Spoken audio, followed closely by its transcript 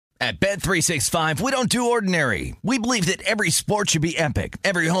At Bet365, we don't do ordinary. We believe that every sport should be epic.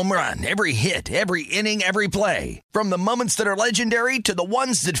 Every home run, every hit, every inning, every play. From the moments that are legendary to the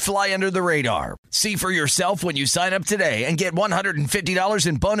ones that fly under the radar. See for yourself when you sign up today and get $150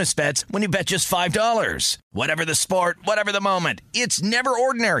 in bonus bets when you bet just $5. Whatever the sport, whatever the moment, it's never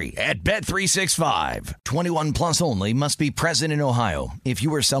ordinary at Bet365. 21 plus only. Must be present in Ohio. If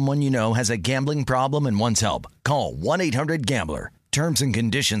you or someone you know has a gambling problem and wants help, call 1-800-GAMBLER. Terms and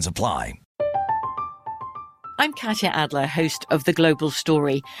conditions apply. I'm Katya Adler, host of The Global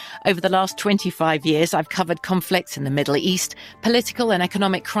Story. Over the last 25 years, I've covered conflicts in the Middle East, political and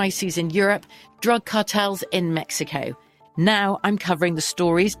economic crises in Europe, drug cartels in Mexico. Now I'm covering the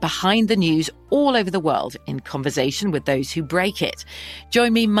stories behind the news all over the world in conversation with those who break it.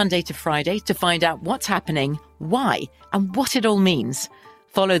 Join me Monday to Friday to find out what's happening, why, and what it all means.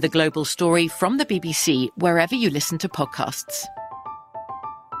 Follow The Global Story from the BBC wherever you listen to podcasts.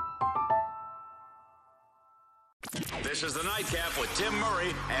 This is the Nightcap with Tim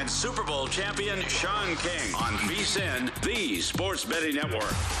Murray and Super Bowl champion Sean King on VSiN, the Sports Betting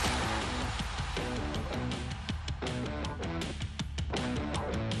Network.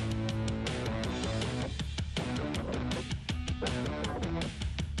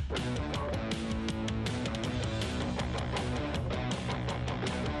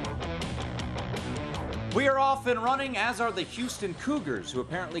 We are off and running, as are the Houston Cougars, who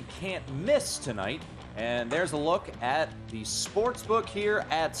apparently can't miss tonight. And there's a look at the sportsbook here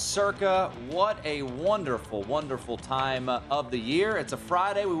at Circa. What a wonderful, wonderful time of the year. It's a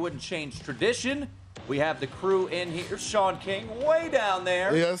Friday. We wouldn't change tradition. We have the crew in here. Sean King way down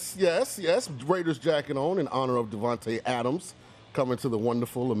there. Yes. Raiders jacket on in honor of Devontae Adams coming to the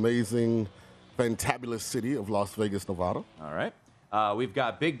wonderful, amazing, fantabulous city of Las Vegas, Nevada. All right. We've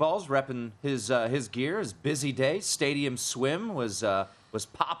got Big Balls repping his gear. His busy day. Stadium swim was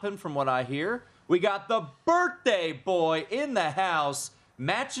popping from what I hear. We got the birthday boy in the house,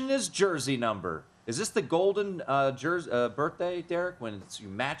 matching his jersey number. Is this the golden birthday, Derek, when you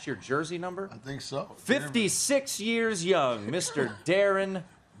match your jersey number? I think so. 56 years young, Mr. Darren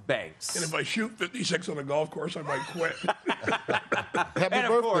Banks. And if I shoot 56 on a golf course, I might quit. Happy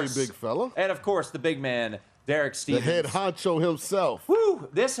birthday, big fella. And, of course, the big man, Derek Stevens. The head honcho himself. Woo!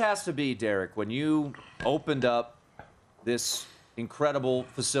 This has to be, Derek, when you opened up this incredible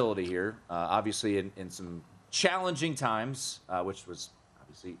facility here, obviously in some challenging times, which was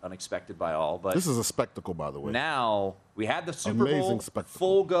obviously unexpected by all. But this is a spectacle, by the way. Now we had the Super Amazing Bowl spectacle.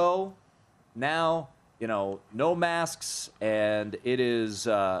 full go. Now no masks, and it is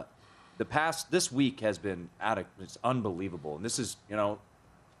this week has been it's unbelievable. And this is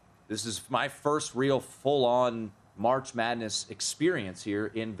my first real full on March Madness experience here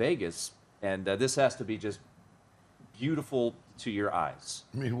in Vegas, and this has to be just beautiful to your eyes.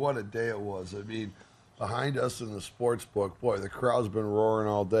 I mean, what a day it was. I mean, behind us in the sports book, boy, the crowd's been roaring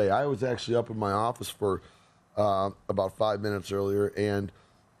all day. I was actually up in my office for about 5 minutes earlier, and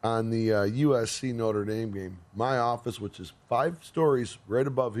on the USC Notre Dame game, my office, which is 5 stories right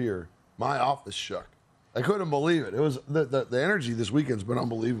above here, my office shook. I couldn't believe it. It was the energy this weekend's been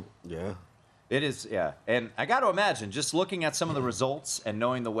unbelievable. Yeah. It is, yeah. And I got to imagine, just looking at some of the results and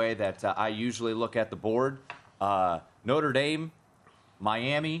knowing the way that I usually look at the board, Notre Dame,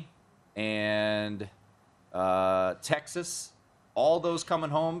 Miami, and Texas, all those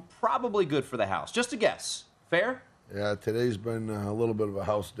coming home, probably good for the house. Just a guess. Fair? Yeah, today's been a little bit of a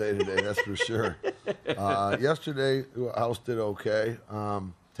house day today, that's for sure. Yesterday, house did okay.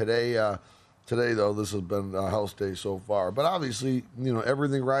 Today, though, this has been a house day so far. But obviously,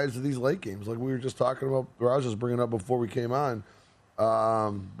 everything rides to these late games. Like we were just talking about, or I was just bringing up before we came on.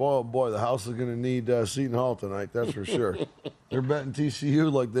 Boy, the house is going to need Seton Hall tonight, that's for sure. They're betting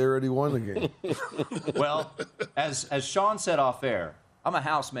TCU like they already won the game. Well, as Sean said off air, I'm a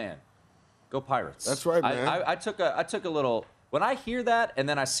house man. Go Pirates. That's right, man. I took a little, when I hear that and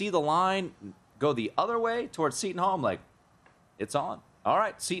then I see the line go the other way towards Seton Hall, I'm like, it's on. All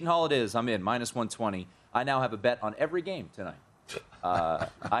right, Seton Hall it is. I'm in, -120. I now have a bet on every game tonight.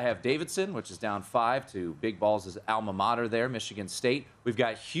 I have Davidson, which is down 5 to Big Balls' alma mater there, Michigan State. We've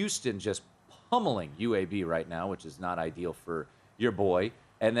got Houston just pummeling UAB right now, which is not ideal for your boy.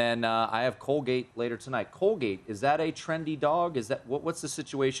 And then I have Colgate later tonight. Colgate, is that a trendy dog? Is that what's the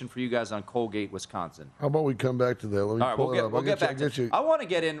situation for you guys on Colgate, Wisconsin? How about we come back to that? Let me pull it up. We'll get back to you. I want to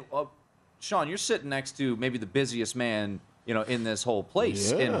get in. Sean, you're sitting next to maybe the busiest man, in this whole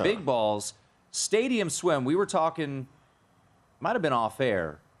place. Yeah. In Big Balls, Stadium Swim, we were talking, might have been off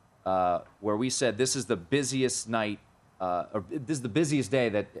air, where we said this is the busiest night, or this is the busiest day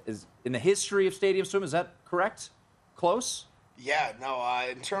that is in the history of Stadium Swim. Is that correct? Close? Yeah, no,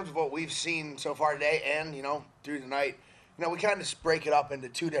 in terms of what we've seen so far today and, through the night, we kind of just break it up into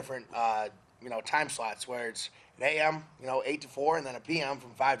two different, time slots where it's an AM, 8 to 4, and then a PM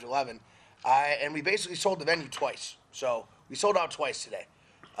from 5 to 11. And we basically sold the venue twice. So we sold out twice today.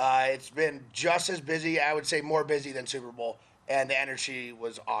 It's been just as busy, I would say more busy than Super Bowl, and the energy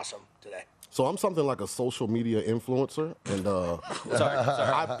was awesome today. So I'm something like a social media influencer, and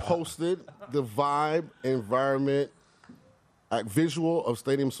I posted the vibe, environment, visual of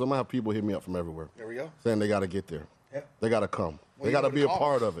stadium. So I'm gonna have people hit me up from everywhere. There we go. Saying they got to get there. Yeah. They got to come. They got to be a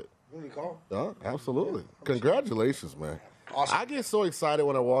part of it. What do you call? Absolutely. Congratulations, man. Awesome. I get so excited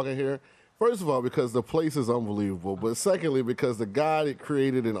when I walk in here. First of all, because the place is unbelievable, but secondly, because the guy that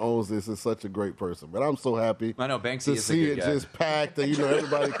created and owns this is such a great person. But I'm so happy I know Banksy to is a see good it guy. just packed and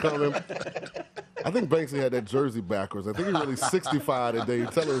everybody coming. I think Banksy had that jersey backwards. I think he's really 65 today. You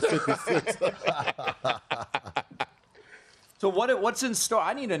tell him it's 56. So what's in store?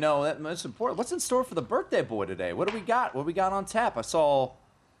 I need to know. That's important. What's in store for the birthday boy today? What do we got? What do we got on tap? I saw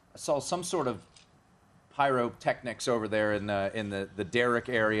some sort of pyrotechnics over there in the Derrick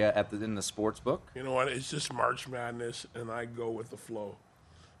area in the sports book. You know what? It's just March Madness, and I go with the flow.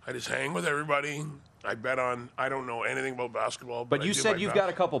 I just hang with everybody. I bet on. I don't know anything about basketball. But you said you've got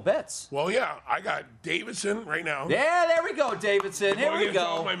a couple bets. Well, yeah, I got Davidson right now. Yeah, there we go, Davidson. Here we go.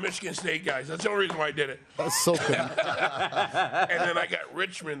 All my Michigan State guys. That's the only reason why I did it. That's so cool. And then I got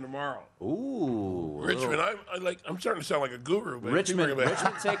Richmond tomorrow. Ooh, Richmond. I'm starting to sound like a guru. But Richmond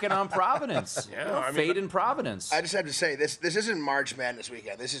taking on Providence. Yeah, fade in Providence. I just have to say, this isn't March Madness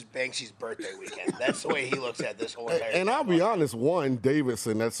weekend. This is Banksy's birthday weekend. That's the way he looks at this whole entire And I'll be honest, one,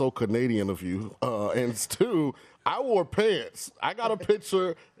 Davidson, that's so Canadian of you. And two, I wore pants. I got a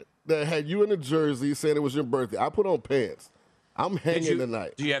picture that had you in a jersey saying it was your birthday. I put on pants. I'm hanging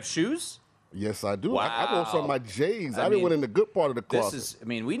tonight. Do you have shoes? Yes, I do. Wow. I wore some of my J's. I didn't went in the good part of the closet.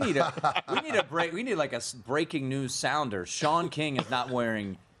 We need a break. We need like a breaking news sounder. Sean King is not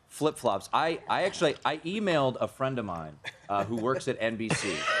wearing flip-flops. I emailed a friend of mine who works at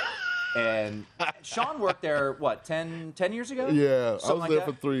NBC. And Sean worked there, 10 years ago? Yeah, Something I was like there that?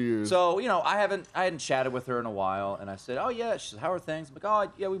 for 3 years. So, I hadn't chatted with her in a while, and I said, oh, yeah. She said, how are things? I'm like,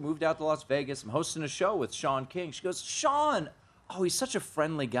 oh, yeah, we moved out to Las Vegas. I'm hosting a show with Sean King. She goes, Sean, he's such a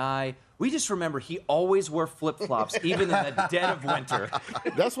friendly guy. We just remember he always wore flip-flops, even in the dead of winter.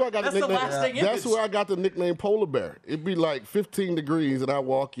 That's where I got That's the the nickname. lasting That's image. where I got the nickname Polar Bear. It'd be like 15 degrees, and I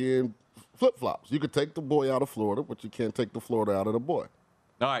walk in flip-flops. You could take the boy out of Florida, but you can't take the Florida out of the boy.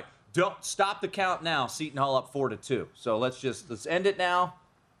 All right. Don't stop the count now. Seton Hall up 4-2. So let's end it now.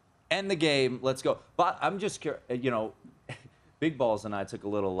 End the game. Let's go. But I'm just curious. Big Balls and I took a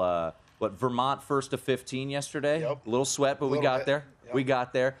little Vermont first to 15 yesterday. Yep. A little sweat, but we got there. Yep. We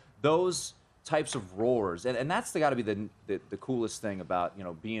got there. Those types of roars, and that's got to be the coolest thing about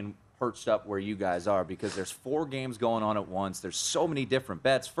being perched up where you guys are, because there's 4 games going on at once. There's so many different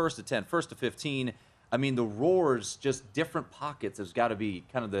bets. First to 10, first to 15. I mean, the roars, just different pockets, has got to be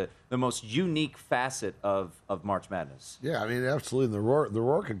kind of the most unique facet of March Madness. Yeah, I mean, absolutely. The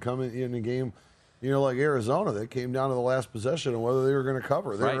roar could come in a game, like Arizona, that came down to the last possession and whether they were going to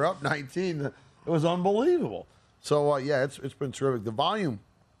cover. They were up 19. It was unbelievable. So, it's been terrific. The volume,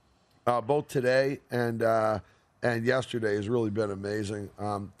 both today and yesterday, has really been amazing.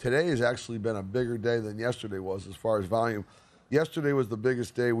 Today has actually been a bigger day than yesterday was as far as volume. Yesterday was the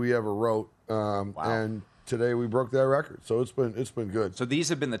biggest day we ever wrote, and today we broke that record. So it's been good. So these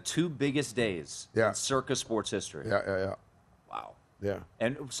have been the 2 biggest days in Circa sports history. Yeah. Wow. Yeah.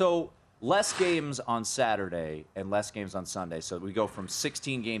 And so less games on Saturday and less games on Sunday. So we go from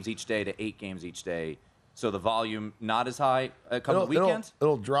 16 games each day to 8 games each day. So the volume not as high come the weekend?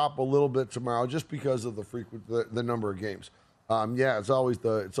 It'll drop a little bit tomorrow just because of the number of games. It's always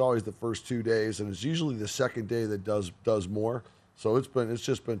the first 2 days, and it's usually the second day that does more. So it's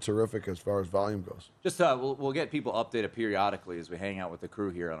just been terrific as far as volume goes. Just we'll get people updated periodically as we hang out with the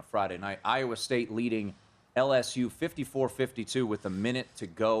crew here on a Friday night. Iowa State leading LSU 54-52 with a minute to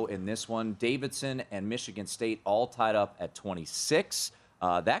go in this one. Davidson and Michigan State all tied up at 26.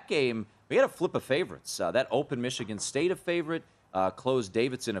 That game, we had a flip of favorites. That opened Michigan State a favorite, closed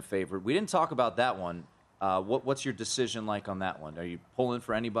Davidson a favorite. We didn't talk about that one. What's your decision like on that one? Are you pulling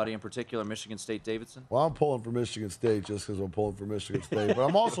for anybody in particular, Michigan State, Davidson? Well, I'm pulling for Michigan State just because I'm pulling for Michigan State. But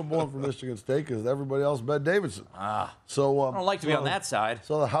I'm also pulling for Michigan State because everybody else bet Davidson. So I don't like to be on that side.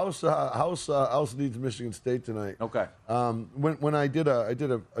 So the house needs Michigan State tonight. Okay. When I did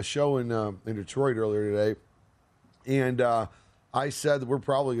a show in Detroit earlier today, and I said that we're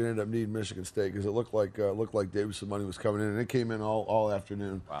probably going to end up needing Michigan State because it looked like Davidson money was coming in, and it came in all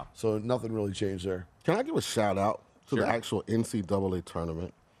afternoon. Wow. So nothing really changed there. Can I give a shout out to the actual NCAA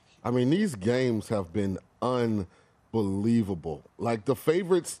tournament. I mean, these games have been unbelievable. Like the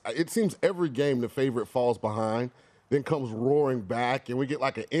favorites, it seems every game the favorite falls behind, then comes roaring back, and we get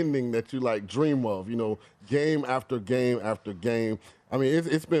like an ending that you like dream of, game after game after game. I mean,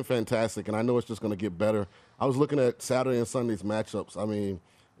 it's been fantastic, and I know it's just going to get better. I was looking at Saturday and Sunday's matchups. I mean,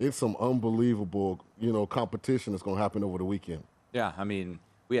 it's some unbelievable, competition that's going to happen over the weekend. Yeah, I mean,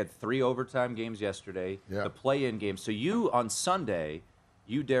 we had 3 overtime games yesterday, the play-in game. So you, on Sunday,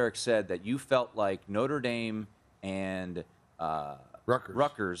 Derek, said that you felt like Notre Dame and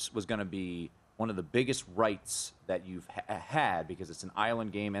Rutgers was going to be one of the biggest rights that you've had because it's an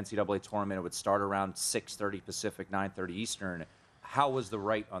island game, NCAA tournament. It would start around 6:30 Pacific, 9:30 Eastern. How was the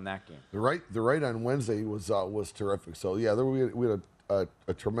right on that game? The right on Wednesday was terrific. So, yeah, we had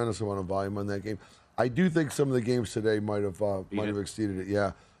a tremendous amount of volume on that game. I do think some of the games today might have exceeded it.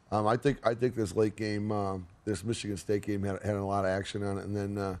 Yeah, I think this late game, this Michigan State game had a lot of action on it, and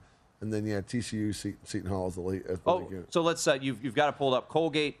then TCU Seton Hall is the late game. So let's you've got it pulled up.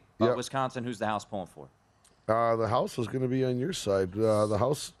 Colgate, Wisconsin. Who's the house pulling for? The house is going to be on your side. The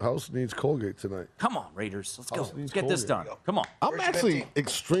house needs Colgate tonight. Come on, Raiders. Let's go. Let's get this done. Come on. I'm actually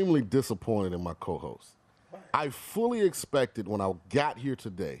extremely disappointed in my co-host. I fully expected when I got here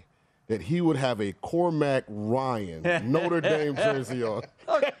today that he would have a Cormac Ryan Notre Dame jersey on.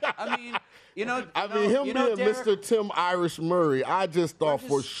 I mean, him being Derek, Mr. Tim Irish Murray, I just thought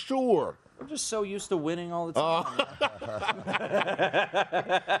for sure. We're just so used to winning all the time.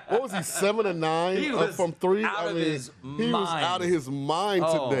 What was he, 7-9 from 3? He was out of his mind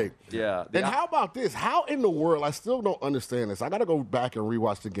today. Yeah. And how about this? How in the world? I still don't understand this. I got to go back and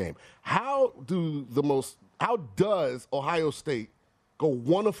rewatch the game. How does Ohio State go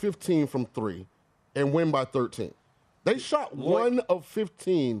 1 of 15 from 3 and win by 13? They shot 1 of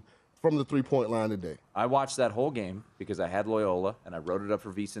 15 from the 3-point line today. I watched that whole game because I had Loyola and I wrote it up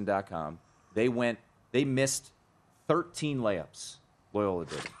for vsin.com. They missed 13 layups. Loyola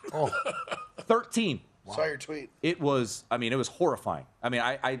did. 13. Wow. Saw your tweet. It was horrifying. I mean,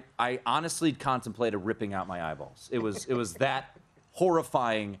 I honestly contemplated ripping out my eyeballs. It was that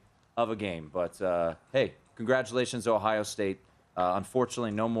horrifying of a game. But hey, congratulations to Ohio State.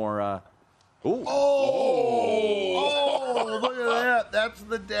 Unfortunately, no more. Look at that. That's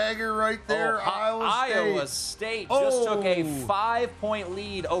the dagger right there. Iowa State just took a 5-point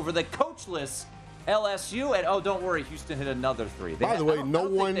lead over the coachless LSU. And, don't worry, Houston hit another 3. By the way, no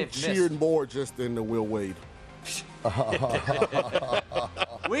one cheered more just than the Will Wade.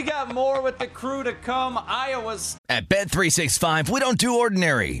 We got more with the crew to come. Iowa's. At Bet365, we don't do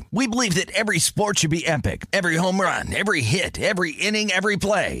ordinary. We believe that every sport should be epic. Every home run, every hit, every inning, every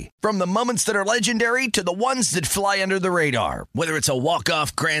play. From the moments that are legendary to the ones that fly under the radar. Whether it's a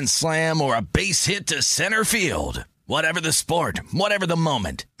walk-off grand slam or a base hit to center field. Whatever the sport, whatever the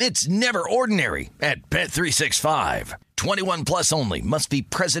moment. It's never ordinary at Bet365. 21 plus only. Must be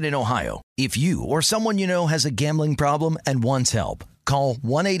present in Ohio. If you or someone you know has a gambling problem and wants help, call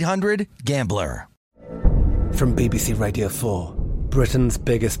 1-800-GAMBLER. From BBC Radio 4, Britain's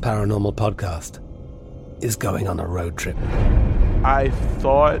biggest paranormal podcast is going on a road trip. I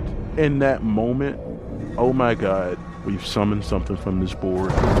thought in that moment, oh my God, we've summoned something from this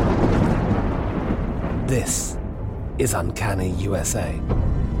board. This is Uncanny USA.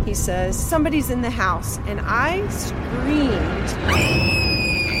 He says, somebody's in the house, and I screamed.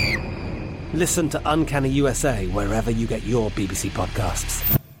 Listen to Uncanny USA wherever you get your BBC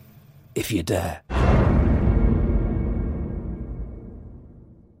podcasts, if you dare.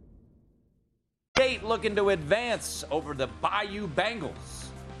 State looking to advance over the Bayou Bengals.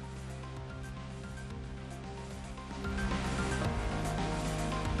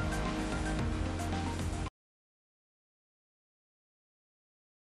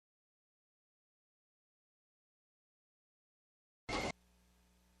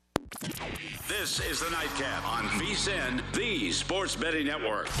 This is the Nightcap on VSiN, the Sports Betting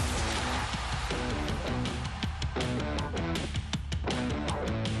Network.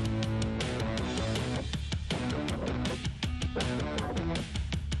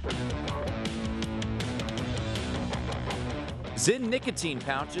 Zyn nicotine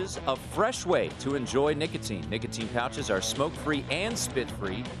pouches, a fresh way to enjoy nicotine. Nicotine pouches are smoke-free and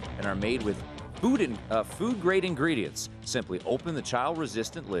spit-free and are made with food-grade ingredients. Simply open the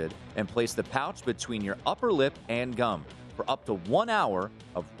child-resistant lid and place the pouch between your upper lip and gum for up to 1 hour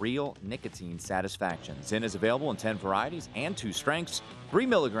of real nicotine satisfaction. Zyn is available in 10 varieties and 2 strengths, 3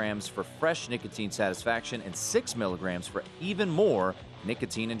 milligrams for fresh nicotine satisfaction and 6 milligrams for even more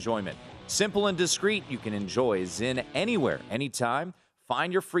nicotine enjoyment. Simple and discreet, you can enjoy Zyn anywhere, anytime.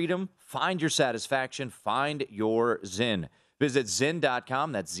 Find your freedom, find your satisfaction, find your Zyn. Visit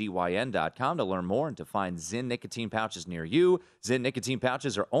Zyn.com, that's ZYN.com, to learn more and to find Zyn nicotine pouches near you. Zyn nicotine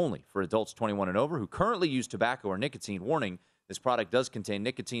pouches are only for adults 21 and over who currently use tobacco or nicotine. Warning, this product does contain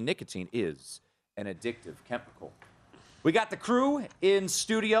nicotine. Nicotine is an addictive chemical. We got the crew in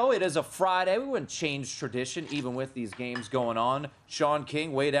studio. It is a Friday. We wouldn't change tradition even with these games going on. Sean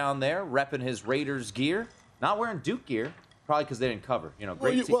King way down there repping his Raiders gear. Not wearing Duke gear, probably because they didn't cover.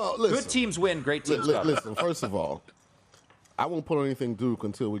 Good teams win, great teams cover. Listen, first of all, I won't put on anything Duke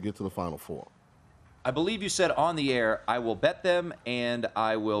until we get to the Final Four. I believe you said on the air, I will bet them, and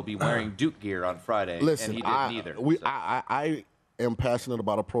I will be wearing Duke gear on Friday. Listen, and he did neither. I am passionate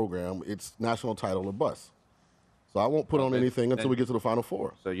about a program. It's national title or bust. So I won't put on anything until we get to the Final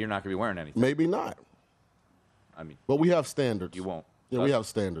Four. So you're not going to be wearing anything? Maybe not. I mean, but we have standards. You won't. Yeah, we have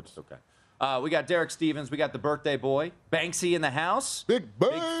standards. Okay. We got Derek Stevens. We got the birthday boy, Banksy, in the house. Big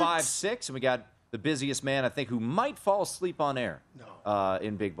 5'6", and we got the busiest man, I think, who might fall asleep on air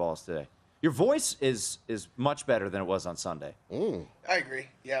in Big Balls today. Your voice is much better than it was on Sunday. I agree.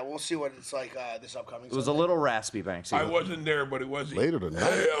 Yeah, we'll see what it's like this upcoming It was a little raspy, Banksy. I wasn't there, but it was later tonight.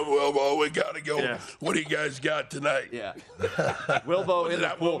 Hey, I'm Wilbo. We got to go. Yeah. What do you guys got tonight? Yeah. Wilbo in the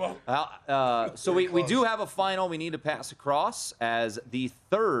pool. So we do have a final we need to pass across as the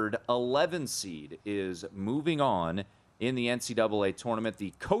third 11 seed is moving on in the NCAA tournament.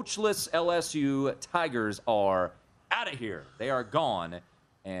 The coachless LSU Tigers are out of here. They are gone.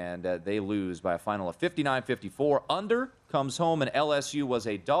 And they lose by a final of 59-54. Under comes home, and LSU was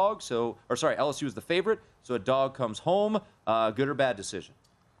a dog. LSU was the favorite, so a dog comes home. Good or bad decision?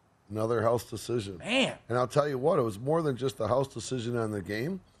 Another house decision. Man. And I'll tell you what, it was more than just a house decision on the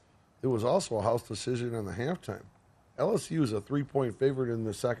game. It was also a house decision on the halftime. LSU is a 3-point favorite in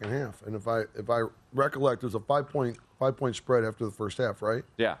the second half. And if I recollect, it was a five-point spread after the first half, right?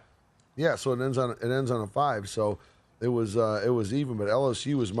 Yeah. Yeah, so it ends on a 5. So it was even, but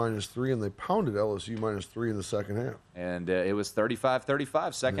LSU was -3, and they pounded LSU -3 in the second half. And it was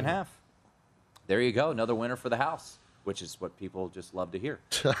 35-35 second half. There you go, another winner for the house, which is what people just love to hear.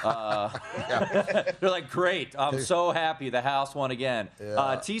 They're like, great, I'm so happy the house won again.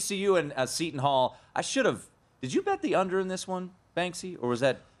 Yeah. TCU and Seton Hall. Did you bet the under in this one, Banksy, or was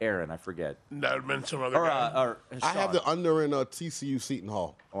that Aaron? I forget. That would have been some other guy. I have the under in TCU Seton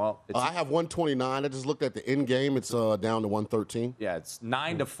Hall. Well, I have 129. I just looked at the end game. It's down to 113. Yeah, it's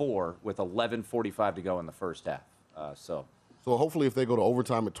 9-4 with 11:45 to go in the first half. So hopefully if they go to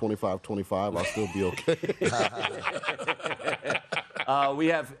overtime at 25-25, I'll still be okay. we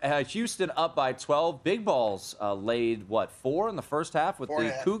have Houston up by 12. Big Balls laid, 4 in the first half with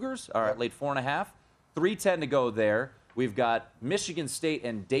the Cougars? All right, laid 4.5. 3:10 to go there. We've got Michigan State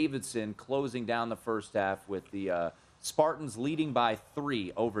and Davidson closing down the first half with the Spartans leading by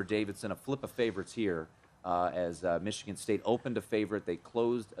 3 over Davidson. A flip of favorites here as Michigan State opened a favorite. They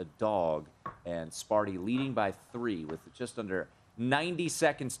closed a dog, and Sparty leading by 3 with just under 90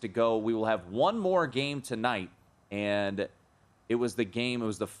 seconds to go. We will have one more game tonight, and it was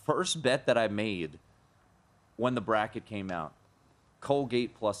the first bet that I made when the bracket came out.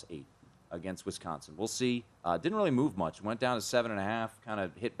 Colgate +8. Against Wisconsin. We'll see. Didn't really move much. Went down to 7.5, kind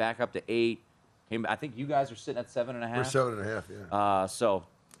of hit back up to 8. I think you guys are sitting at 7.5. We're 7.5, yeah.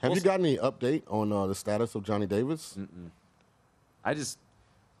 Have you got any update on the status of Johnny Davis? I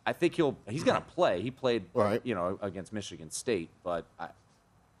think he's going to play. He played, against Michigan State, but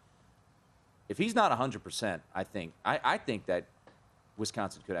if he's not 100%, I think that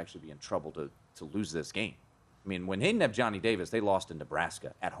Wisconsin could actually be in trouble to lose this game. I mean, when they didn't have Johnny Davis, they lost in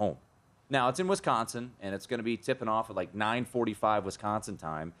Nebraska at home. Now, it's in Wisconsin, and it's going to be tipping off at like 9:45 Wisconsin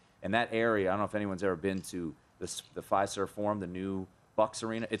time. And that area, I don't know if anyone's ever been to the Fiserv Forum, the new Bucks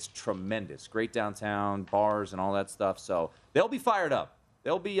Arena. It's tremendous. Great downtown, bars and all that stuff. So they'll be fired up.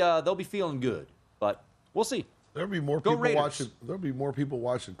 They'll be feeling good. But we'll see. There'll be more people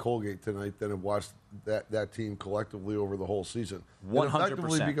watching Colgate tonight than have watched that team collectively over the whole season. 100%. It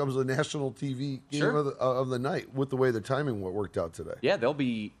effectively becomes a national TV game of the night with the way the timing worked out today. Yeah, they'll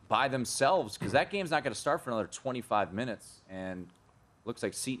be by themselves because that game's not going to start for another 25 minutes. And looks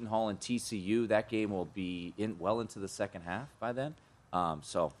like Seton Hall and TCU, that game will be well into the second half by then.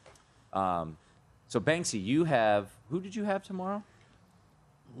 So Banksy, who did you have tomorrow?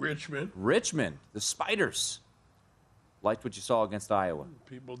 Richmond, the Spiders. Liked what you saw against Iowa.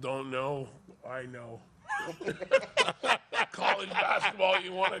 People don't know. I know. College basketball,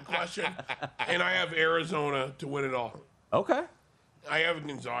 you want a question? And I have Arizona to win it all. Okay. I have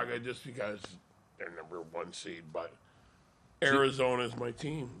Gonzaga just because they're number 1 seed, but Arizona is my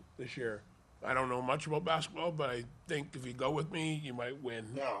team this year. I don't know much about basketball, but I think if you go with me, you might win.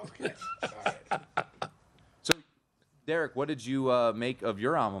 No, okay. Sorry. So, Derek, what did you make of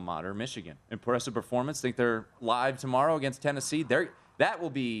your alma mater, Michigan? Impressive performance. Think they're live tomorrow against Tennessee? That will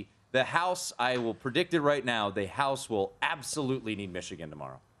be the House. I will predict it right now. The House will absolutely need Michigan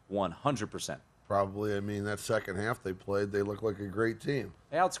tomorrow. 100%. Probably. I mean, that second half they played, they looked like a great team.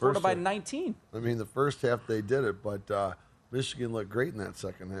 They outscored it by 19. I mean, the first half they did it, but Michigan looked great in that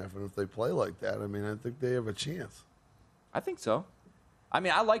second half. And if they play like that, I mean, I think they have a chance. I think so. I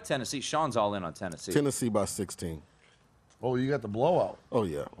mean, I like Tennessee. Sean's all in on Tennessee. Tennessee by 16. Oh, you got the blowout. Oh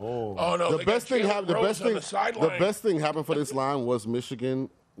yeah. Oh no. The best thing happened for this line was Michigan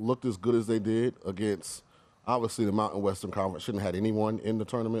looked as good as they did against, obviously, the Mountain Western Conference. Shouldn't have had anyone in the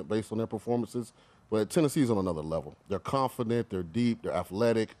tournament based on their performances. But Tennessee's on another level. They're confident. They're deep. They're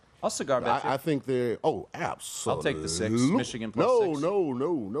athletic. I'll cigar bet you. I think they're. Oh, absolutely. I'll take the 6. Michigan plus 6.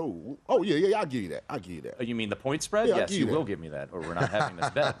 No. Oh, yeah. I'll give you that. Oh, you mean the point spread? Yeah, yes, you will give me that, or we're not having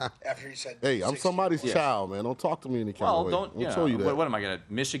this bet. After you said, hey, I'm somebody's child, man. Don't talk to me any kind of way. I'll show you that. What am I going to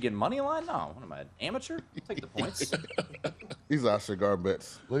Michigan money line? No. What am I, an amateur? I'll take the points. These are cigar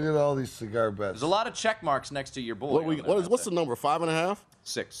bets. Look at all these cigar bets. There's a lot of check marks next to your boy. What's the number? 5.5?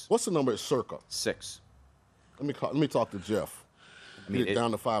 6. What's the number at Circa? 6. Let me talk to Jeff. Get it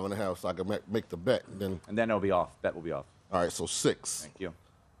down to 5.5 so I can make the bet. And then it'll be off. Bet will be off. All right, so 6. Thank you.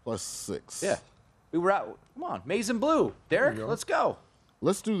 Plus 6. Yeah. We were out. Come on. Maize and Blue. Derek, let's go.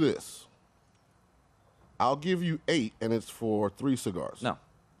 Let's do this. I'll give you 8, and it's for 3 cigars. No.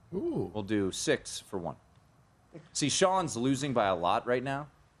 Ooh. We'll do 6 for 1. See, Sean's losing by a lot right now,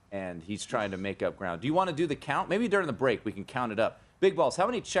 and he's trying to make up ground. Do you want to do the count? Maybe during the break we can count it up. Big Balls, how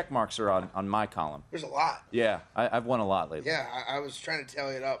many check marks are on my column? There's a lot. Yeah, I've won a lot lately. Yeah, I was trying to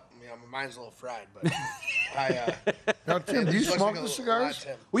tally it up. You know, my mind's a little fried, but Now, Tim, do you smoke the cigars?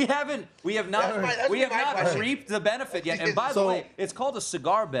 We have not reaped the benefit yet. And by the way, it's called a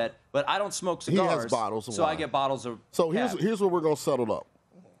cigar bet, but I don't smoke cigars. He has bottles of so wine. I get bottles of. So here's where we're gonna settle up.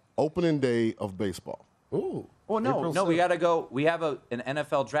 Opening day of baseball. Ooh. Well, no, we got to go. We have an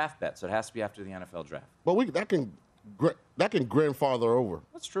NFL draft bet, so it has to be after the NFL draft. But that can grandfather over.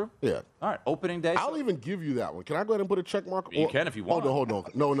 That's true. Yeah. All right, opening day. I'll even give you that one. Can I go ahead and put a check mark? You can if you want. Hold on.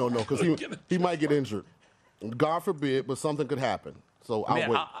 No, because he might get injured. God forbid, but something could happen. So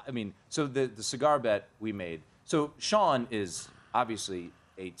I'll wait. So the cigar bet we made. So Sean is obviously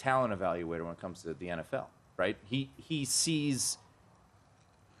a talent evaluator when it comes to the NFL, right? He sees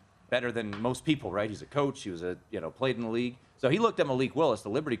better than most people, right? He's a coach. He was played in the league. So he looked at Malik Willis, the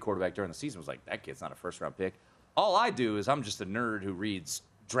Liberty quarterback during the season, was like, that kid's not a first-round pick. All I do is I'm just a nerd who reads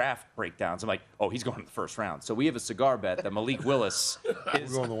draft breakdowns. I'm like, oh, he's going in the first round. So we have a cigar bet that Malik Willis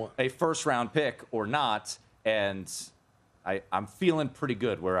is a first-round pick or not, and I'm feeling pretty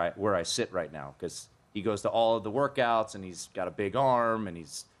good where I sit right now because he goes to all of the workouts, and he's got a big arm, and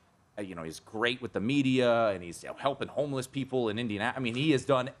he's great with the media, and he's helping homeless people in Indiana. I mean, he has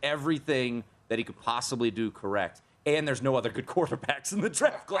done everything that he could possibly do correct, and there's no other good quarterbacks in the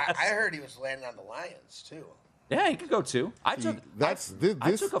draft class. I heard he was landing on the Lions, too. Yeah, he could go 2. I took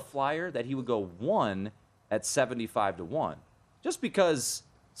a flyer that he would go 1 at 75-1, just because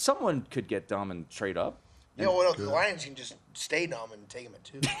someone could get dumb and trade up. Yeah, well, the Lions can just stay dumb and take him at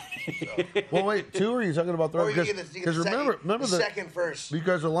 2. So. Well, wait, 2? Or are you talking about 3? Because remember the second first.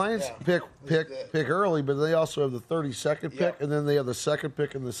 Because the Lions pick early, but they also have the 32nd pick, and then they have the second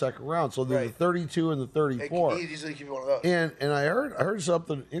pick in the second round. So they're the 32 and the 34. He easily keep one of those. And I heard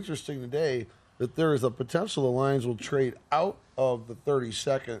something interesting today that there is a potential the Lions will trade out of the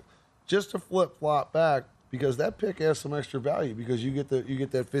 32nd just to flip flop back because that pick has some extra value because you get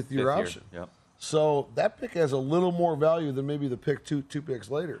that fifth year option. Yep. So that pick has a little more value than maybe the pick two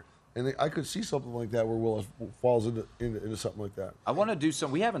picks later. And I could see something like that where Willis falls into something like that. I want to do some.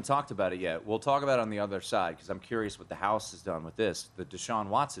 We haven't talked about it yet. We'll talk about it on the other side because I'm curious what the House has done with this. The Deshaun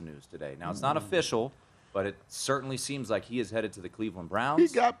Watson news today. Now, it's not official, but it certainly seems like he is headed to the Cleveland Browns.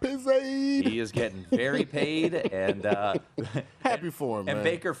 He got paid. He is getting very paid, and happy for him. And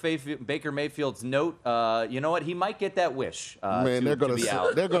man. Baker Mayfield's note. You know what? He might get that wish. Man, they're going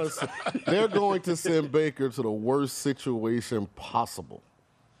to send Baker to the worst situation possible.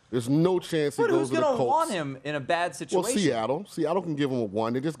 There's no chance he goes to the Colts. But who's going to want him in a bad situation? Well, Seattle. Seattle can give him a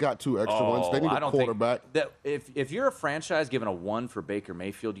 1. They just got 2 extra ones. They need a quarterback. If you're a franchise giving a 1 for Baker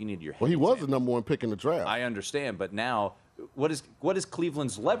Mayfield, you need your hands. Well, he was the number 1 pick in the draft. I understand, but now what is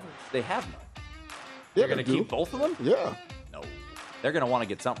Cleveland's leverage? They have none. Yeah, they're going to keep both of them? Yeah. No. They're going to want to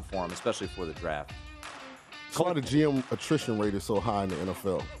get something for him, especially for the draft. That's why the GM attrition rate is so high in the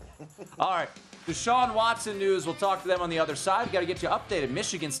NFL. All right. Deshaun Watson news. We'll talk to them on the other side. We've got to get you updated.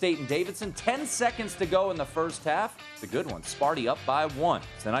 Michigan State and Davidson. 10 seconds to go in the first half. It's a good one. Sparty up by 1.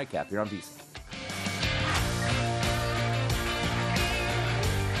 It's the Nightcap here on VSiN.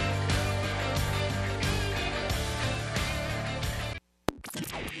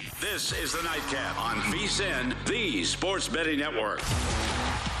 This is the Nightcap on VSiN, the Sports Betting Network.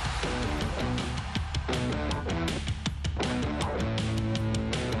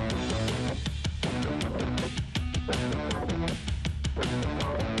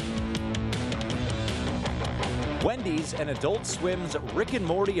 Wendy's and Adult Swim's Rick and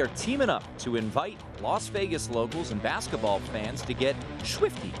Morty are teaming up to invite Las Vegas locals and basketball fans to get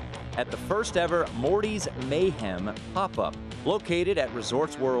swifty at the first ever Morty's Mayhem pop-up. Located at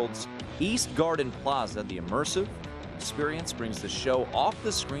Resorts World's East Garden Plaza, the immersive experience brings the show off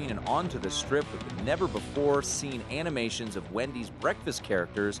the screen and onto the strip with the never-before-seen animations of Wendy's breakfast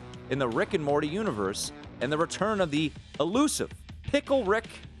characters in the Rick and Morty universe and the return of the elusive Pickle Rick,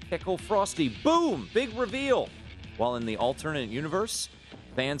 Pickle Frosty. Boom! Big reveal! While in the alternate universe,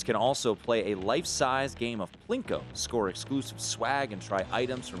 fans can also play a life-size game of Plinko, score exclusive swag, and try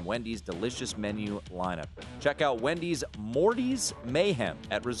items from Wendy's delicious menu lineup. Check out Wendy's Morty's Mayhem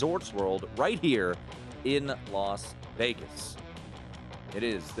at Resorts World right here in Las Vegas. It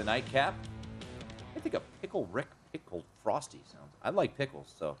is the Nightcap. I think a Pickle Rick, Pickle Frosty sounds. I like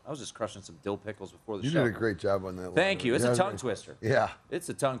pickles, so I was just crushing some dill pickles before the show. You did a great job on that. Thank you. It's a tongue twister. Yeah. It's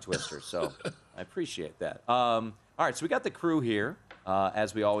a tongue twister, so I appreciate that. All right, so we got the crew here,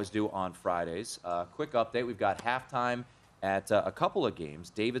 as we always do on Fridays. Quick update. We've got halftime at a couple of games.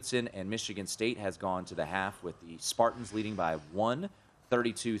 Davidson and Michigan State has gone to the half with the Spartans leading by 1,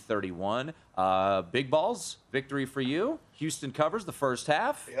 32-31. Big balls, victory for you. Houston covers the first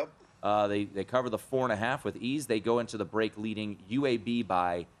half. Yep. They cover the 4.5 with ease. They go into the break leading UAB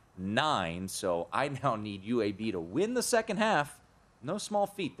by 9. So I now need UAB to win the second half. No small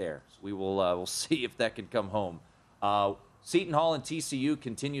feat there. So we'll see if that can come home. Seton Hall and TCU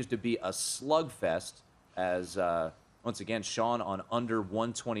continues to be a slugfest as, once again, Sean on under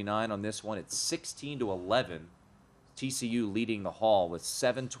 129 on this one. It's 16-11. TCU leading the Hall with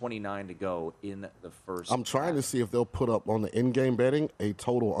 7:29 to go in the first. I'm trying to see if they'll put up on the in-game betting a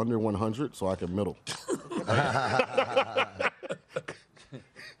total under 100 so I can middle.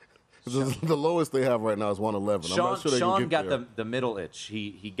 The lowest they have right now is 111. I'm not sure they Sean can get got the middle itch.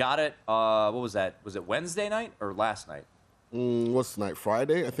 He got it. What was that? Was it Wednesday night or last night? What's tonight?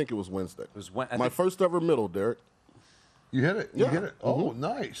 Friday? I think it was Wednesday. It was my first ever middle, Derek. You hit it. You hit it. Oh,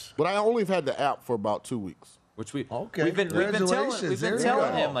 nice. But I only had the app for about 2 weeks. Which we've been Congratulations.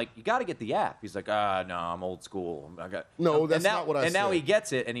 telling him, like, you got to get the app. He's like, no, I'm old school. That's not what I said. And now he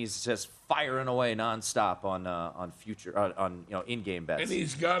gets it, and he's just firing away nonstop on future in-game bets. And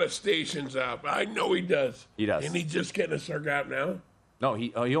he's got a Stations app. I know he does. He does. And he's just getting a Circa app now? No,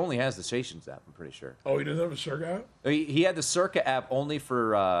 he only has the Stations app, I'm pretty sure. Oh, he doesn't have a Circa app? He had the Circa app only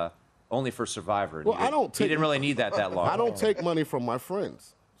for Survivor. Well, he didn't really need that long. I don't take money from my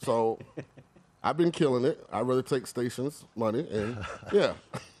friends, so I've been killing it. I'd rather take Stations money, and yeah.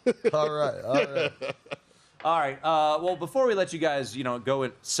 All right. All right. Well, before we let you guys, go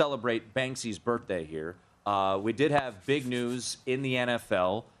and celebrate Banksy's birthday here, we did have big news in the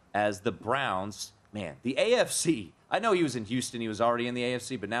NFL as the Browns, man, the AFC. I know he was in Houston. He was already in the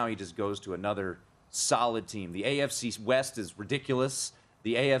AFC, but now he just goes to another solid team. The AFC West is ridiculous.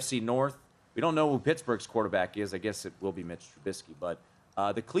 The AFC North, we don't know who Pittsburgh's quarterback is. I guess it will be Mitch Trubisky. But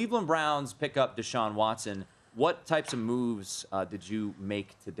the Cleveland Browns pick up Deshaun Watson. What types of moves did you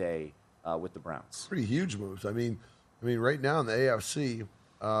make today with the Browns? Pretty huge moves. I mean, right now in the AFC,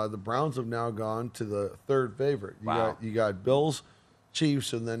 the Browns have now gone to the third favorite. You got Bills,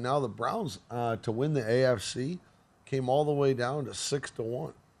 Chiefs, and then now the Browns to win the AFC came all the way down to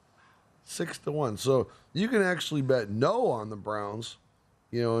 6-1. 6-1. So you can actually bet no on the Browns,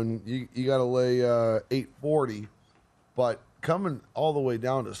 and you got to lay 840, but coming all the way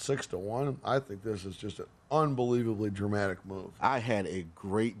down to 6-1, I think this is just an unbelievably dramatic move. I had a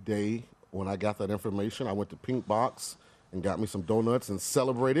great day when I got that information. I went to Pink Box and got me some donuts and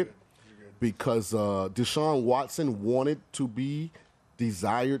celebrated because Deshaun Watson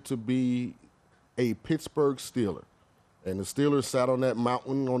desired to be a Pittsburgh Steeler. And the Steelers sat on that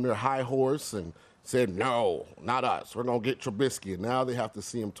mountain on their high horse and said, no, not us. We're going to get Trubisky. And now they have to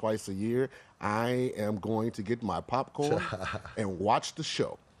see him twice a year. I am going to get my popcorn and watch the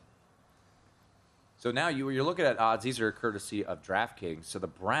show. So now you're looking at odds. These are courtesy of DraftKings. So the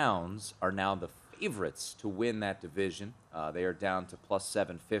Browns are now the favorites to win that division. They are down to plus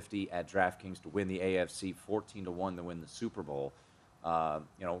 750 at DraftKings to win the AFC, 14-1 to win the Super Bowl.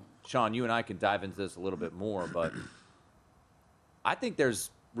 Sean, you and I can dive into this a little bit more, but I think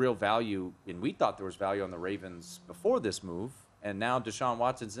there's real value, and we thought there was value on the Ravens before this move, and now Deshaun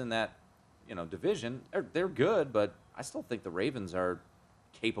Watson's in that, division. They're good, but I still think the Ravens are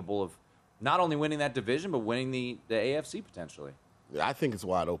capable of not only winning that division, but winning the AFC potentially. Yeah, I think it's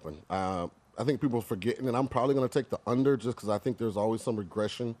wide open. I think people are forgetting, and I'm probably going to take the under just because I think there's always some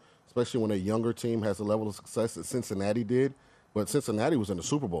regression, especially when a younger team has a level of success that Cincinnati did. But Cincinnati was in the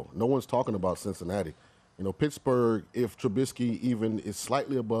Super Bowl. No one's talking about Cincinnati. Pittsburgh, if Trubisky even is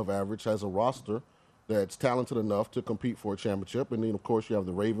slightly above average, has a roster that's talented enough to compete for a championship. And then, of course, you have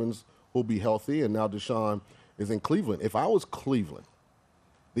the Ravens who'll be healthy, and now Deshaun is in Cleveland. If I was Cleveland,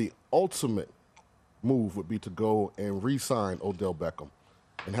 the ultimate move would be to go and re-sign Odell Beckham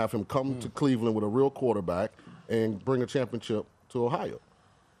and have him come to Cleveland with a real quarterback and bring a championship to Ohio.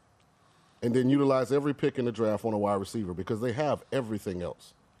 And then utilize every pick in the draft on a wide receiver because they have everything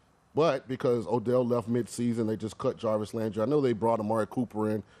else. But because Odell left midseason, they just cut Jarvis Landry. I know they brought Amari Cooper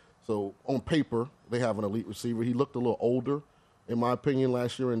in, so on paper, they have an elite receiver. He looked a little older, in my opinion,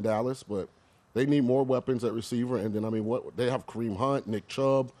 last year in Dallas, but they need more weapons at receiver. And then, they have Kareem Hunt, Nick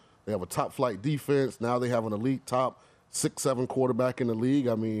Chubb. They have a top-flight defense. Now they have an elite top 6-7 quarterback in the league.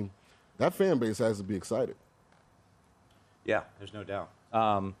 That fan base has to be excited. Yeah, there's no doubt.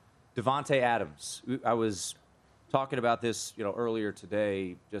 Davante Adams. I was talking about this, earlier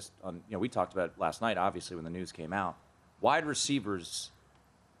today. Just on, we talked about it last night. Obviously, when the news came out, wide receivers,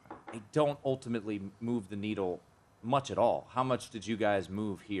 they don't ultimately move the needle much at all. How much did you guys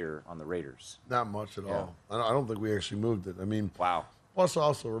move here on the Raiders? Not much at all. I don't think we actually moved it. Wow. Plus,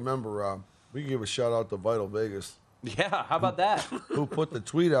 also remember, we can give a shout out to Vital Vegas. Yeah, how about that? Who put the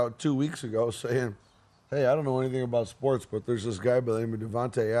tweet out 2 weeks ago saying, hey, I don't know anything about sports, but there's this guy by the name of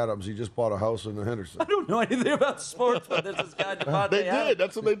Davante Adams. He just bought a house in the Henderson. I don't know anything about sports, but there's this guy Davante They Adams. did.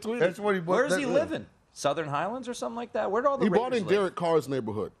 That's what they tweeted. That's what he bought. Where's he living? Southern Highlands or something like that? Where'd all the He Raiders bought in live? Derek Carr's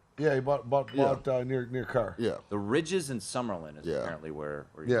neighborhood. Yeah, he bought near Carr. Yeah. The Ridges in Summerlin is apparently where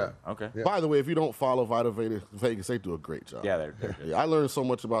you Yeah. live. Okay. Yeah. By the way, if you don't follow Vital Vegas, they do a great job. Yeah, they're good. Yeah, I learned so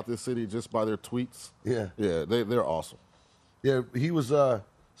much about this city just by their tweets. Yeah. Yeah, they're awesome. Yeah, he was.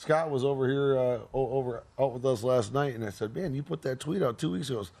 Scott was over here out with us last night, and I said, "Man, you put that tweet out 2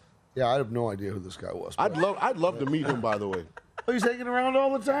 weeks ago." Yeah, I have no idea who this guy was. I'd love to meet him. By the way, he's hanging around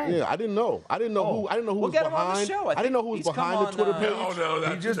all the time. yeah, I didn't know who We'll was get him on the behind. show. I didn't know who was he's come behind the on, Twitter page. No,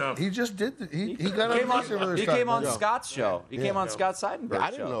 that's enough. He just did. He got He came on. on, he came on Scott's show. He came on Scott Seidenberg's I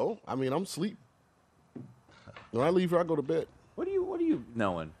didn't know. I'm asleep. When I leave here, I go to bed. What are you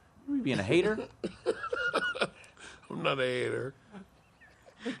knowing? Are you being a hater? I'm not a hater.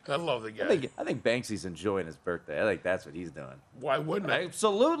 I love the guy. I think Banksy's enjoying his birthday. I think that's what he's doing. Why wouldn't I?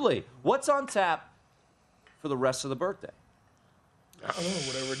 Absolutely. What's on tap for the rest of the birthday? I don't know,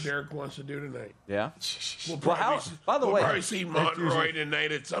 whatever Derek wants to do tonight. Yeah? We'll Well, probably, by the we'll way, probably see Monroy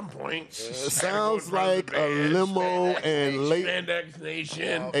tonight at some point. Sounds like a limo and late. Spandex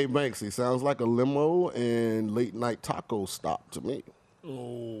Nation. Hey Banksy, sounds like a limo and late night taco stop to me.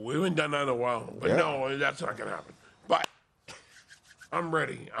 Oh, we haven't done that in a while. But Yeah. no, that's not going to happen. But I'm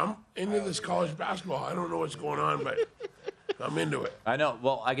ready. I'm into this college basketball. I don't know what's going on, but I'm into it. I know.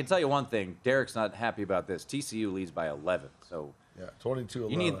 Well, I can tell you one thing. Derek's not happy about this. TCU leads by 11, so Yeah,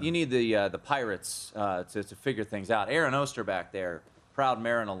 22-11. you need the Pirates to figure things out. Aaron Oster back there, proud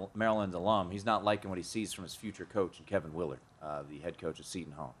Maryland alum. He's not liking what he sees from his future coach, and Kevin Willard, the head coach of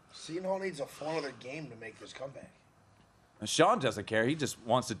Seton Hall. Seton Hall needs a full other game to make this comeback. And Sean doesn't care. He just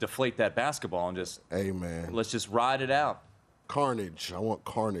wants to deflate that basketball and just Hey man, let's just ride it out. carnage. I want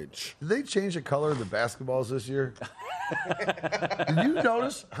carnage. Did they change the color of the basketballs this year? Did you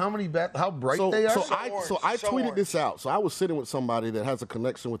notice how bright they are? So I tweeted orange. this out. So I was sitting with somebody that has a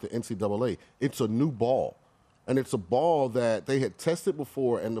connection with the NCAA. It's a new ball, and it's a ball that they had tested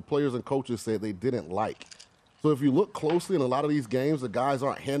before, and the players and coaches said they didn't like. So if you look closely in a lot of these games, the guys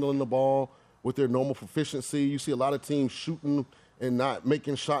aren't handling the ball with their normal proficiency. You see a lot of teams shooting and not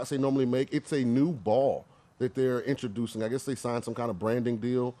making shots they normally make. It's a new ball that they're introducing. I guess they signed some kind of branding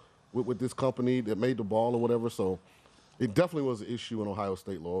deal with this company that made the ball or whatever. So it definitely was an issue in Ohio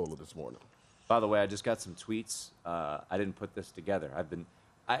State Loyola this morning. By the way, I just got some tweets. I didn't put this together.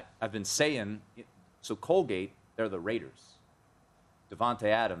 I've been saying, so Colgate, they're the Raiders. Davante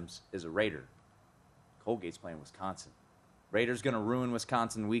Adams is a Raider. Colgate's playing Wisconsin. Raiders going to ruin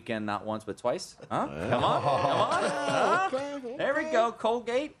Wisconsin weekend not once but twice? Huh? Come on. Huh? There we go,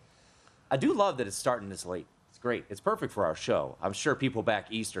 Colgate. I do love that it's starting this late. great. It's perfect for our show. I'm sure people back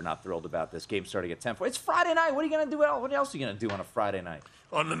east are not thrilled about this game starting at 10:40. It's Friday night. What are you going to do? What else are you going to do on a Friday night?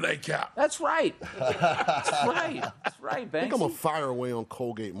 On the nightcap. That's right. That's right. That's right, Banksy. I think I'm going to fire away on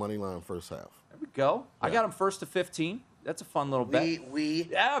Colgate money line first half. There we go. Yeah. I got them first to 15. That's a fun little bet.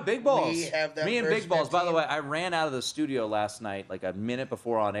 Yeah, big balls. We have them Me and first big balls. 15. By the way, I ran out of the studio last night like a minute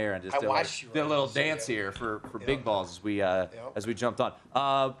before on air and just did a little dance here for big balls as we jumped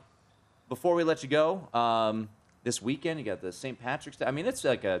on. Before we let you go, this weekend you got the St. Patrick's Day. I mean, it's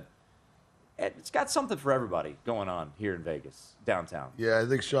like it's got something for everybody going on here in Vegas, downtown. Yeah, I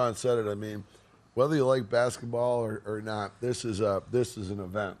think Sean said it. I mean, whether you like basketball or not, this is an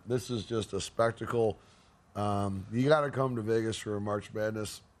event. This is just a spectacle. You got to come to Vegas for a March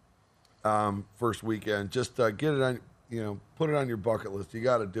Madness first weekend. Just get it on, put it on your bucket list. You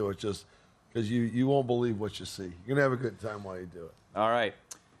got to do it just because you won't believe what you see. You're gonna have a good time while you do it. All right,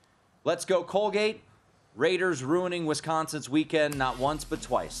 let's go Colgate. Raiders ruining Wisconsin's weekend not once but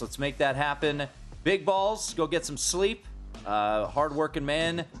twice. Let's make that happen. Big balls, go get some sleep. Hard-working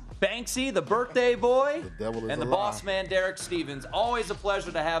man, Banksy, the birthday boy, and the boss man, Derek Stevens. Always a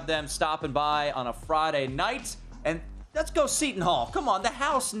pleasure to have them stopping by on a Friday night. And let's go Seton Hall. Come on, the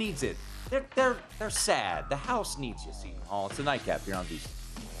house needs it. They're sad. The house needs you, Seton Hall. It's a nightcap here on VSiN.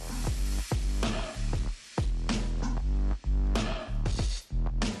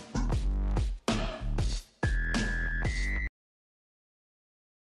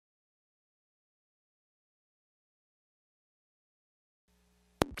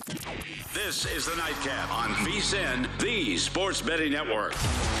 This is the Nightcap on VSiN, the Sports Betting Network.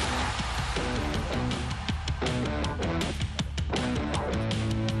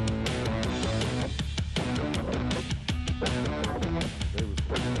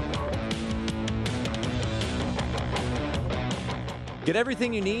 Get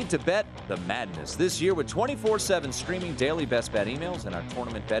everything you need to bet the madness this year with 24/7 streaming daily best bet emails and our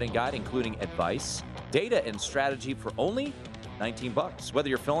tournament betting guide, including advice, data, and strategy for only $19. Whether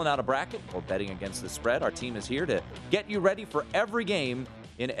you're filling out a bracket or betting against the spread, our team is here to get you ready for every game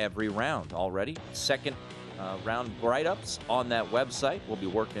in every round. Already, second round write-ups on that website. We'll be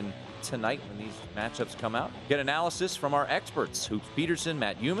working tonight when these matchups come out. Get analysis from our experts, Hoops Peterson,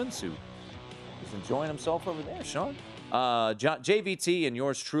 Matt Humans, who is enjoying himself over there, Sean. JVT and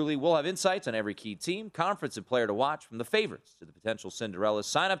yours truly will have insights on every key team, conference, and player to watch, from the favorites to the potential Cinderellas.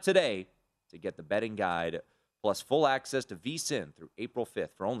 Sign up today to get the betting guide plus full access to VSiN through April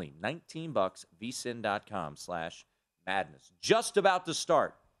 5th for only $19, vsin.com/madness. Just about to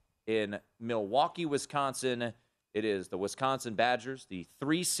start in Milwaukee, Wisconsin. It is the Wisconsin Badgers, the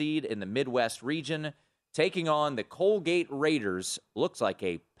 3 seed in the Midwest region, taking on the Colgate Raiders. Looks like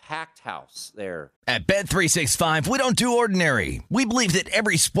a packed house there. At Bet365, we don't do ordinary. We believe that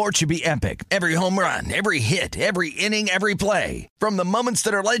every sport should be epic. Every home run, every hit, every inning, every play. From the moments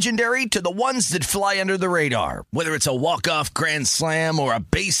that are legendary to the ones that fly under the radar. Whether it's a walk-off grand slam or a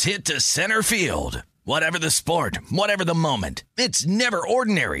base hit to center field. Whatever the sport, whatever the moment, it's never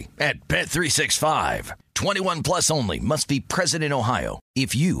ordinary at Bet365. 21 plus only. Must be present in Ohio.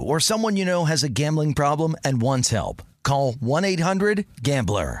 If you or someone you know has a gambling problem and wants help, call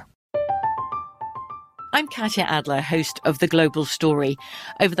 1-800-GAMBLER. I'm Katya Adler, host of The Global Story.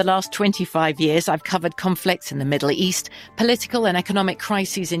 Over the last 25 years, I've covered conflicts in the Middle East, political and economic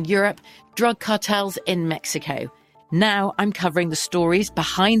crises in Europe, drug cartels in Mexico. Now I'm covering the stories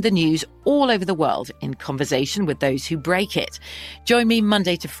behind the news all over the world in conversation with those who break it. Join me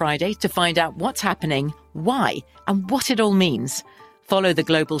Monday to Friday to find out what's happening, why, and what it all means. Follow The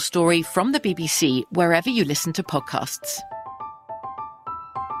Global Story from the BBC wherever you listen to podcasts.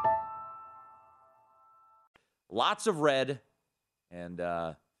 Lots of red, and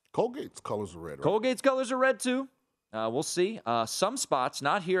Colgate's colors are red, right? Colgate's colors are red too. We'll see. Some spots,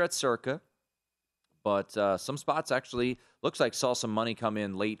 not here at Circa, but some spots actually looks like saw some money come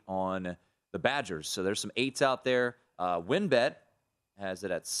in late on the Badgers. So there's some 8s out there. WinBet has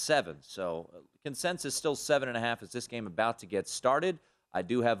it at 7. So consensus still 7.5 as this game about to get started. I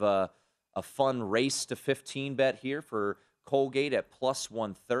do have a fun race to 15 bet here for Colgate at plus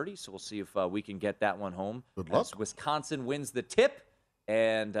 130. So we'll see if we can get that one home. Good luck. As Wisconsin wins the tip.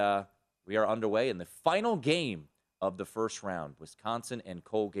 And we are underway in the final game of the first round. Wisconsin and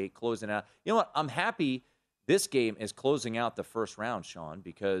Colgate closing out. You know what? I'm happy this game is closing out the first round, Sean,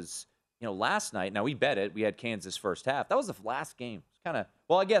 because, last night, now we bet it. We had Kansas first half. That was the last game. It's kind of,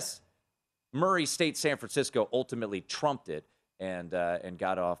 I guess Murray State San Francisco ultimately trumped it and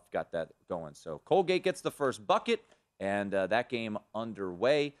got that going. So Colgate gets the first bucket, and that game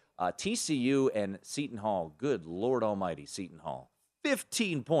underway. TCU and Seton Hall. Good Lord Almighty, Seton Hall.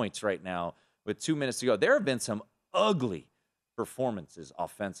 15 points right now with 2 minutes to go. There have been some ugly performances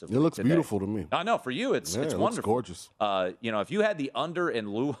offensively. It looks today. beautiful to me. I know for you, it's it wonderful. Looks gorgeous. If you had the under in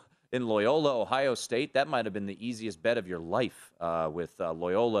Loyola, Ohio State, that might have been the easiest bet of your life. With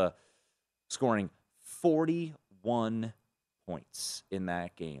Loyola scoring 41 points in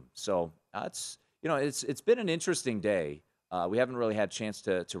that game. So it's been an interesting day. We haven't really had a chance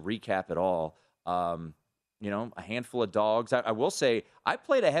to recap it all. A handful of dogs. I will say I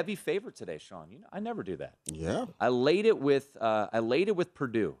played a heavy favorite today, Sean. I never do that. Yeah. I laid it with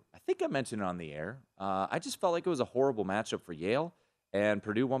Purdue. I think I mentioned it on the air. I just felt like it was a horrible matchup for Yale, and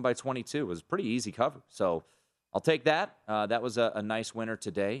Purdue won by 22. It was a pretty easy cover. So I'll take that. That was a nice winner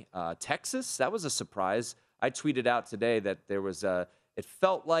today. Texas, that was a surprise. I tweeted out today that there was it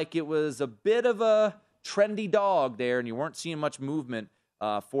felt like it was a bit of a trendy dog there, and you weren't seeing much movement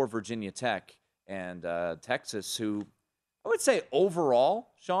for Virginia Tech. And Texas, who I would say overall,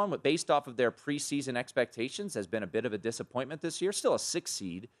 Sean, based off of their preseason expectations, has been a bit of a disappointment this year. Still a 6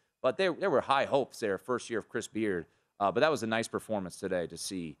 seed, but there were high hopes there first year of Chris Beard. But that was a nice performance today to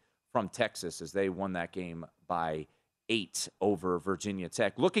see from Texas as they won that game by 8 over Virginia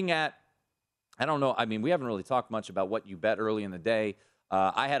Tech. Looking at, I don't know, I mean, we haven't really talked much about what you bet early in the day.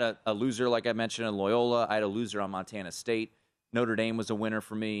 I had a loser, like I mentioned, in Loyola. I had a loser on Montana State. Notre Dame was a winner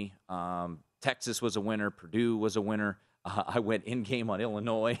for me. Texas was a winner. Purdue was a winner. I went in game on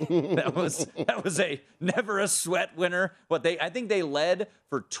Illinois. That was a never a sweat winner. But I think they led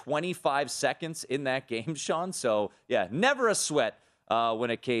for 25 seconds in that game, Sean. So yeah, never a sweat when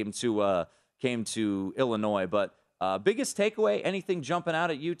it came to Illinois. But biggest takeaway, anything jumping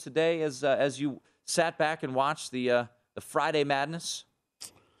out at you today as you sat back and watched the Friday Madness?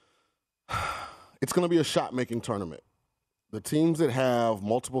 It's going to be a shot-making tournament. The teams that have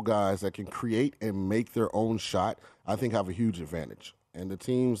multiple guys that can create and make their own shot, I think, have a huge advantage. And the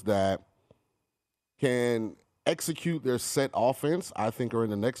teams that can execute their set offense, I think, are in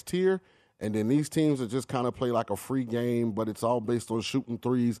the next tier. And then these teams that just kind of play like a free game, but it's all based on shooting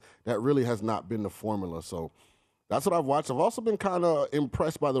threes, that really has not been the formula. So that's what I've watched. I've also been kind of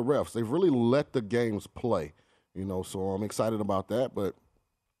impressed by the refs. They've really let the games play, so I'm excited about that. But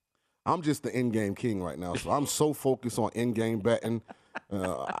I'm just the in-game king right now, so I'm so focused on in-game betting.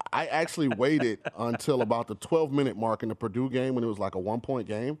 I actually waited until about the 12-minute mark in the Purdue game when it was like a 1-point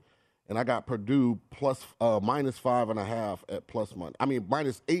game, and I got Purdue minus 5.5 at plus money. I mean,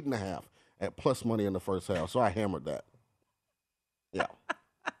 minus 8.5 at plus money in the first half, so I hammered that. Yeah.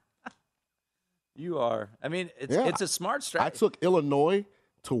 You are. I mean, it's a smart strategy. I took Illinois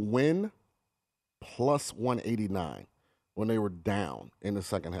to win plus 189. When they were down in the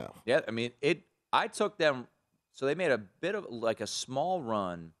second half. Yeah, I mean, I took them, so they made a bit of like a small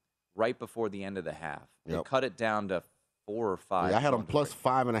run right before the end of the half. They cut it down to 4 or 5. Yeah, I had them plus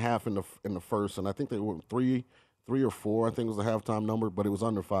 5.5 in the first, and I think they went 3 or 4. I think was the halftime number, but it was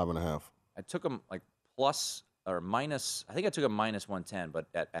under 5.5. I took them like plus or minus. I think I took a minus 110, but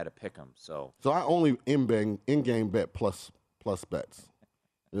at a pick'em. So I only in-game bet plus bets.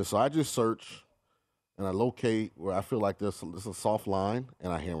 Yeah, so I just search. And I locate where I feel like there's a soft line,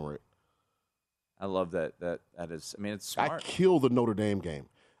 and I hammer it. I love that. That is, I mean, it's smart. I killed the Notre Dame game.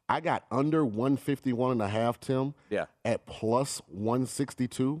 I got under 151.5, Tim, at plus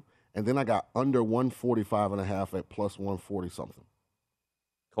 162, and then I got under 145.5 at plus 140-something.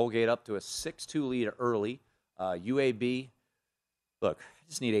 Colgate up to a 6-2 lead early. UAB, look, I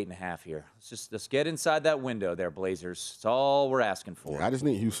just need 8.5 here. Let's get inside that window there, Blazers. That's all we're asking for. Yeah, I just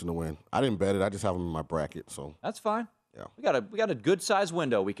need Houston to win. I didn't bet it. I just have them in my bracket. So that's fine. Yeah, we got a good size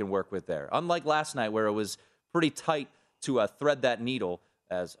window we can work with there. Unlike last night where it was pretty tight to thread that needle.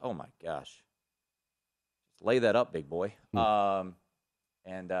 As oh my gosh, just lay that up, big boy.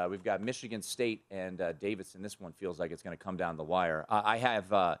 And we've got Michigan State and Davidson. This one feels like it's going to come down the wire. I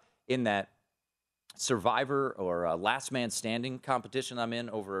have in that Survivor or Last Man Standing competition I'm in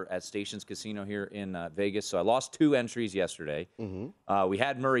over at Stations Casino here in Vegas. So I lost 2 entries yesterday. Mm-hmm. We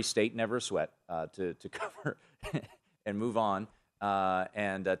had Murray State, never a sweat, to cover and move on.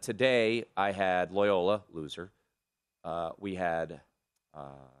 And today I had Loyola, loser. We had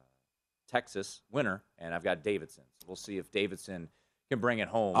Texas, winner, and I've got Davidson. So we'll see if Davidson can bring it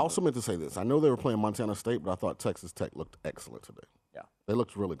home. I also meant to say this. I know they were playing Montana State, but I thought Texas Tech looked excellent today. Yeah. They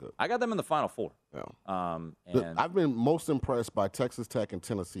looked really good. I got them in the Final Four. Yeah. And I've been most impressed by Texas Tech and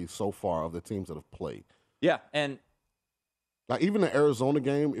Tennessee so far of the teams that have played. Yeah, and like even the Arizona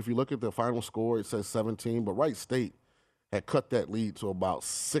game, if you look at the final score, it says 17, but Wright State had cut that lead to about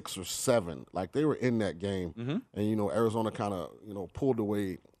 6 or 7. Like they were in that game, and Arizona kind of pulled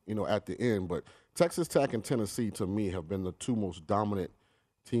away, at the end. But Texas Tech and Tennessee, to me, have been the 2 most dominant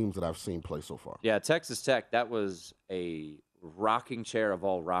teams that I've seen play so far. Yeah, Texas Tech, that was a rocking chair of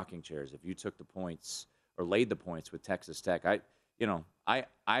all rocking chairs. If you took the points or laid the points with Texas Tech, the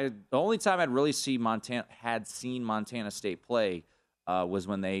only time I'd really seen Montana State play was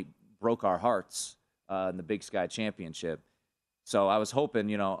when they broke our hearts in the Big Sky Championship. So I was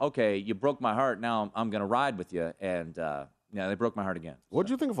hoping, okay, you broke my heart. Now I'm going to ride with you. And, they broke my heart again. What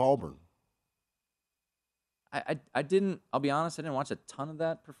did you think of Auburn? I didn't, I'll be honest, I didn't watch a ton of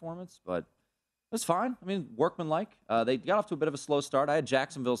that performance, but it was fine. I mean, workmanlike. They got off to a bit of a slow start. I had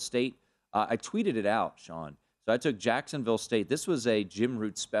Jacksonville State. I tweeted it out, Sean. So I took Jacksonville State. This was a Jim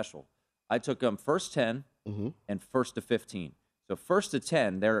Root special. I took them first 10 and first to 15. So first to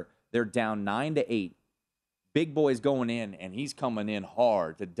 10, they're down 9-8. Big boy's going in, and he's coming in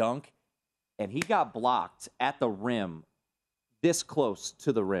hard to dunk, and he got blocked at the rim, this close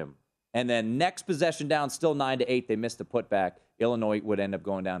to the rim. And then next possession down, still 9-8. They missed the putback. Illinois would end up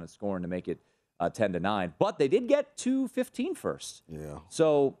going down and scoring to make it 10-9. But they did get to 15 first. Yeah.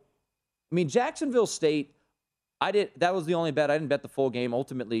 So, I mean, Jacksonville State, that was the only bet. I didn't bet the full game.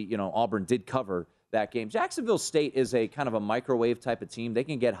 Ultimately, Auburn did cover that game. Jacksonville State is a kind of a microwave type of team. They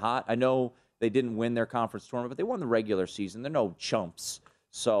can get hot. I know they didn't win their conference tournament, but they won the regular season. They're no chumps.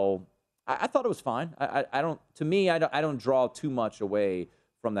 So I thought it was fine. I don't draw too much away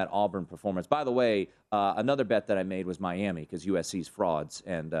from that Auburn performance. By the way, another bet that I made was Miami because USC's frauds,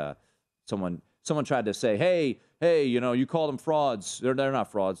 and someone tried to say, hey, you call them frauds. They're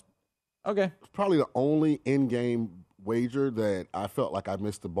not frauds. Okay. It's probably the only in-game wager that I felt like I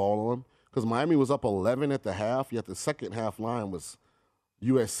missed the ball on because Miami was up 11 at the half, yet the second half line was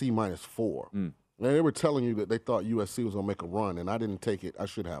USC -4. And they were telling you that they thought USC was going to make a run, and I didn't take it. I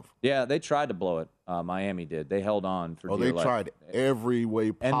should have. Yeah, they tried to blow it. Miami did. They held on for dear life. Tried every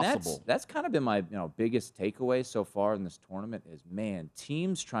way possible. And that's kind of been my biggest takeaway so far in this tournament is, man,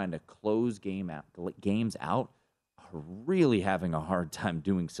 teams trying to close games out are really having a hard time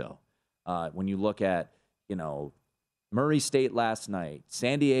doing so. When you look at, Murray State last night,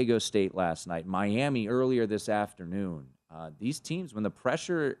 San Diego State last night, Miami earlier this afternoon, these teams, when the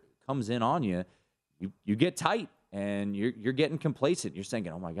pressure comes in on you, you get tight and you're getting complacent. You're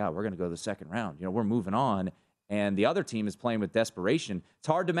thinking, oh, my God, we're going to go to the second round. We're moving on. And the other team is playing with desperation. It's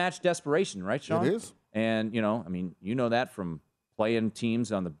hard to match desperation, right, Sean? It is. And, that from playing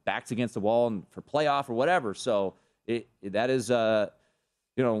teams on the backs against the wall and for playoff or whatever. So that is,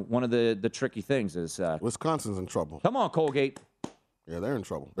 one of the tricky things is Wisconsin's in trouble. Come on, Colgate. Yeah, they're in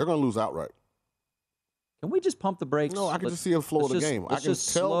trouble. They're going to lose outright. Can we just pump the brakes? No, I can just see the flow of the game. I can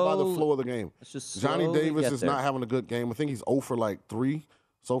tell by the flow of the game. Johnny Davis is not having a good game. I think he's 0 for 3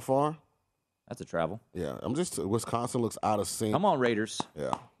 so far. That's a travel. Yeah, Wisconsin looks out of sync. Come on, Raiders.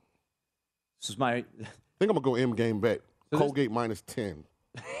 Yeah. This is my. I think I'm gonna go in-game bet. So Colgate -10.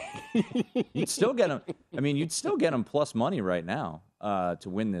 You'd still get them. You'd still get them plus money right now to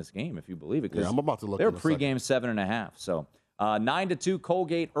win this game if you believe it. Yeah, I'm about to look. They're pregame 7.5. So 9-2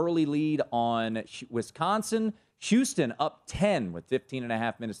 Colgate early lead on Wisconsin. Houston up 10 with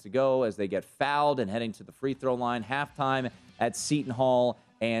 15.5 minutes to go as they get fouled and heading to the free throw line. Halftime at Seton Hall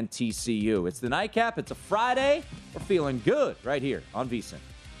and TCU. It's the nightcap. It's a Friday. We're feeling good right here on VSiN.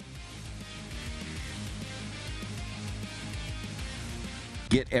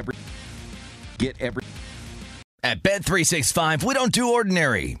 Get every. At Bet365, we don't do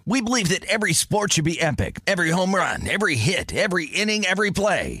ordinary. We believe that every sport should be epic. Every home run, every hit, every inning, every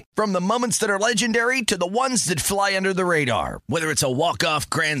play. From the moments that are legendary to the ones that fly under the radar. Whether it's a walk-off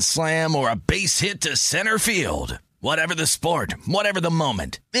grand slam or a base hit to center field. Whatever the sport, whatever the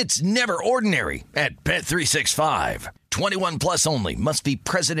moment. It's never ordinary at Bet365. 21 plus only. Must be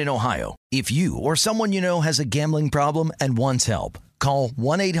present in Ohio. If you or someone you know has a gambling problem and wants help, call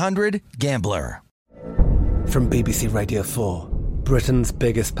 1-800-GAMBLER. From BBC Radio 4, Britain's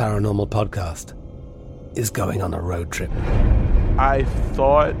biggest paranormal podcast is going on a road trip. I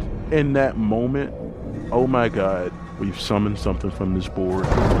thought in that moment, oh my God, we've summoned something from this board.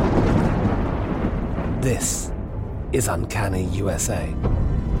 This is Uncanny USA.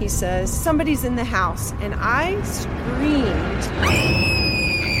 He says, somebody's in the house, and I screamed.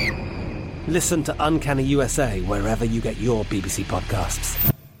 Listen to Uncanny USA wherever you get your BBC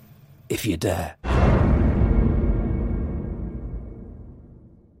podcasts, if you dare.